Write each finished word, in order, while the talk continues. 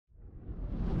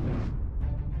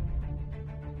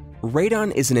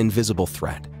Radon is an invisible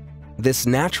threat. This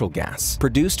natural gas,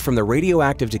 produced from the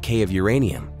radioactive decay of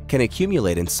uranium, can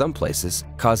accumulate in some places,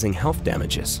 causing health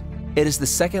damages. It is the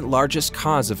second largest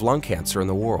cause of lung cancer in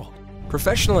the world.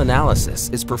 Professional analysis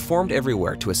is performed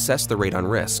everywhere to assess the radon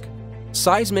risk.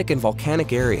 Seismic and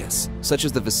volcanic areas, such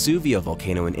as the Vesuvio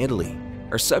volcano in Italy,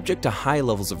 are subject to high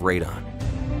levels of radon.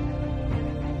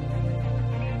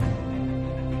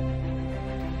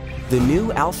 The new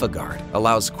AlphaGUARD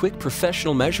allows quick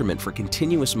professional measurement for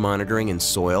continuous monitoring in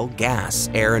soil, gas,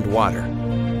 air, and water.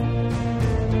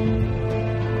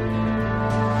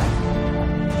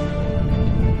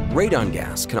 Radon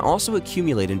gas can also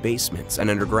accumulate in basements and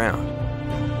underground.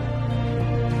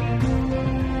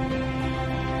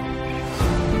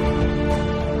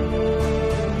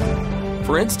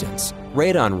 For instance,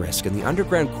 radon risk in the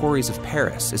underground quarries of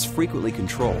Paris is frequently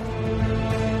controlled.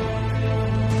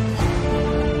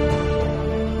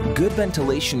 Good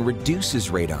ventilation reduces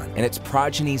radon and its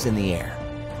progenies in the air.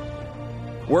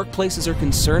 Workplaces are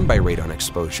concerned by radon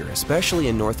exposure, especially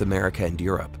in North America and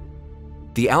Europe.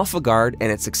 The AlphaGUARD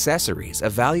and its accessories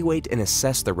evaluate and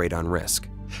assess the radon risk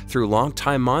through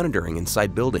long-time monitoring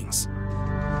inside buildings.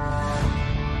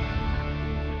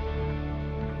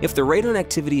 If the radon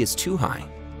activity is too high,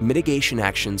 mitigation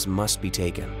actions must be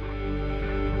taken.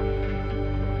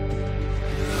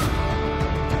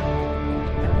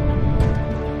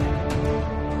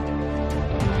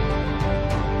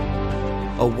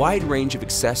 A wide range of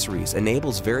accessories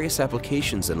enables various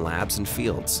applications in labs and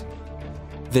fields.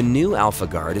 The new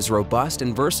AlphaGUARD is robust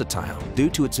and versatile due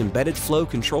to its embedded flow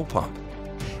control pump.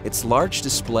 Its large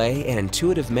display and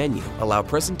intuitive menu allow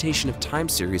presentation of time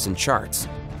series and charts.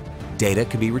 Data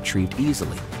can be retrieved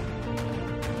easily.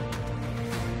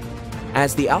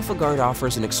 As the AlphaGUARD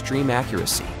offers an extreme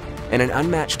accuracy and an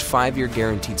unmatched 5-year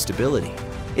guaranteed stability,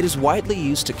 it is widely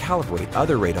used to calibrate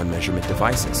other radon measurement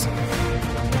devices.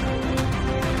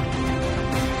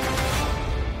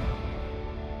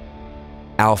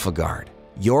 AlphaGUARD,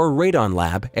 your radon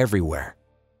lab everywhere.